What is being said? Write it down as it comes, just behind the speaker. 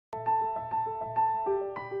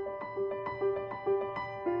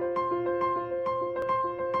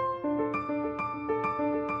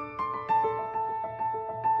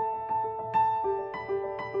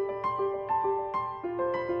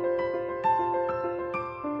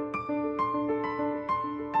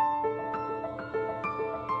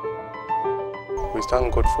We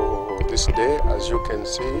thank God for this day. As you can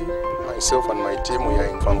see, myself and my team, we are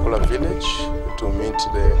in Fankula village to meet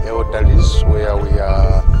the elderlies, where we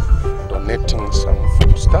are donating some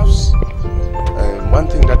foodstuffs. And one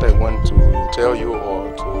thing that I want to tell you,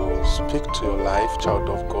 or to speak to your life, child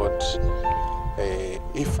of God,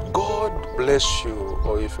 if God bless you,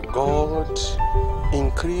 or if God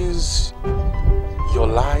increase your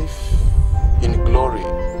life in glory,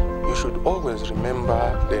 you should always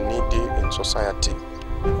remember the needy in society.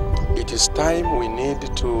 It is time we need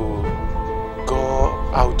to go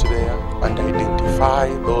out there and identify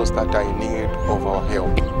those that are in need of our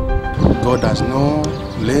help. God has no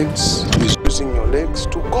legs. He's using your legs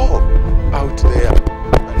to go out there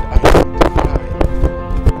and identify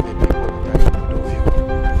the people that are in need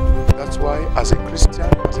of you. That's why, as a Christian,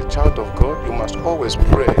 as a child of God, you must always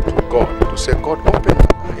pray to God to say, God, open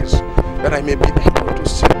my eyes that I may be able to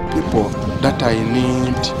see people that are in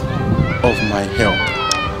need of my help.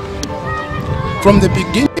 From the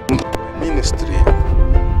beginning of my ministry,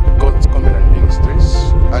 God's Covenant Ministries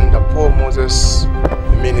and the Paul Moses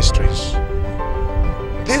Ministries,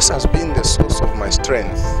 this has been the source of my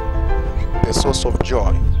strength, the source of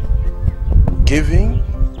joy. Giving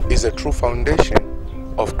is a true foundation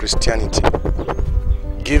of Christianity.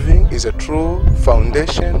 Giving is a true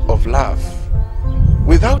foundation of love.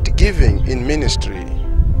 Without giving in ministry,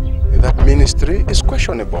 that ministry is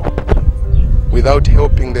questionable. Without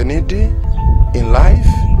helping the needy in life,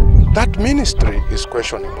 that ministry is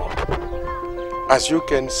questionable. As you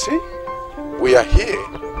can see, we are here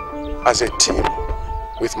as a team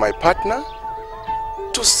with my partner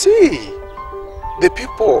to see the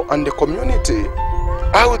people and the community,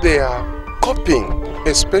 how they are coping,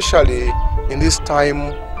 especially in this time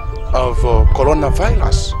of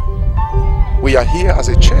coronavirus. We are here as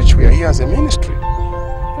a church, we are here as a ministry.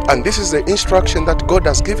 And this is the instruction that God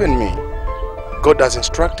has given me. God has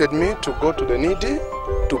instructed me to go to the needy,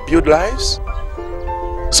 to build lives.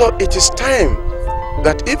 So it is time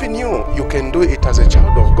that even you can do it as a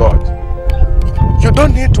child of God. You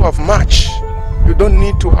don't need to have much. You don't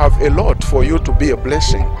need to have a lot for you to be a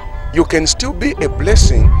blessing. You can still be a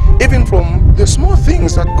blessing even from the small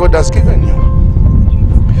things that God has given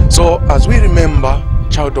you. So as we remember,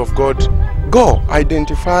 child of God, go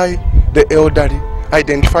identify the elderly,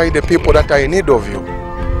 identify the people that are in need of you.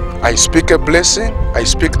 I speak a blessing, I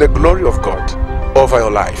speak the glory of God over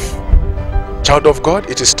your life. Child of God,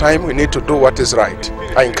 it is time we need to do what is right.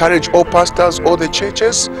 I encourage all pastors, all the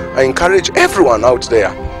churches, I encourage everyone out there.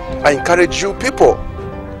 I encourage you people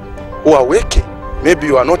who are working. Maybe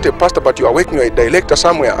you are not a pastor, but you are working, you are a director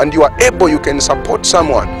somewhere, and you are able, you can support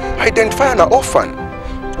someone. Identify an orphan.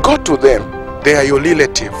 Go to them. They are your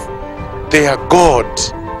relative. They are God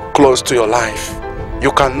close to your life.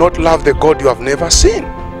 You cannot love the God you have never seen.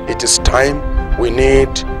 It is time we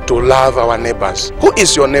need to love our neighbors. Who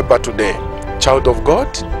is your neighbor today? Child of God,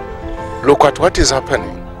 look at what is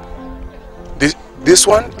happening. This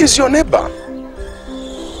one is your neighbor.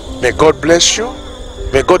 May God bless you.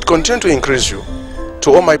 May God continue to increase you.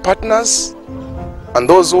 To all my partners and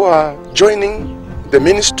those who are joining the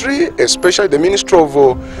ministry, especially the ministry of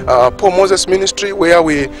Paul Moses Ministry, where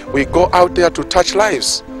we go out there to touch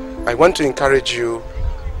lives, I want to encourage you,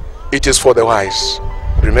 it is for the wise.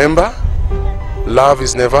 Remember, love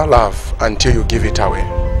is never love until you give it away.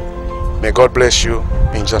 May God bless you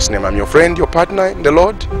in Jesus' name. I'm your friend, your partner in the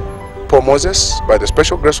Lord, Paul Moses, by the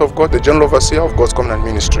special grace of God, the General Overseer of God's Covenant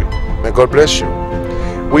Ministry. May God bless you.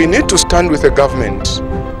 We need to stand with the government.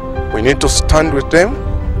 We need to stand with them,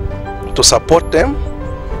 to support them,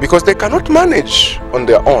 because they cannot manage on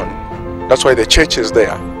their own. That's why the church is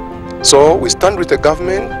there. So we stand with the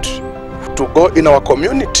government to go in our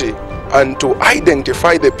community and to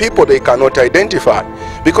identify the people they cannot identify,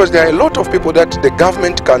 because there are a lot of people that the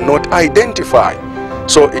government cannot identify.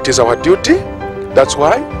 So it is our duty. That's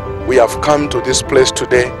why we have come to this place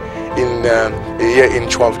today here in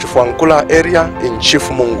Chifuankula area in Chief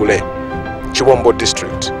Mungule, Chibombo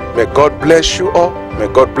district. May God bless you all. May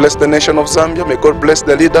God bless the nation of Zambia. May God bless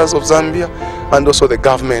the leaders of Zambia and also the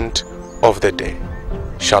government of the day.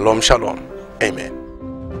 Shalom, shalom. Amen.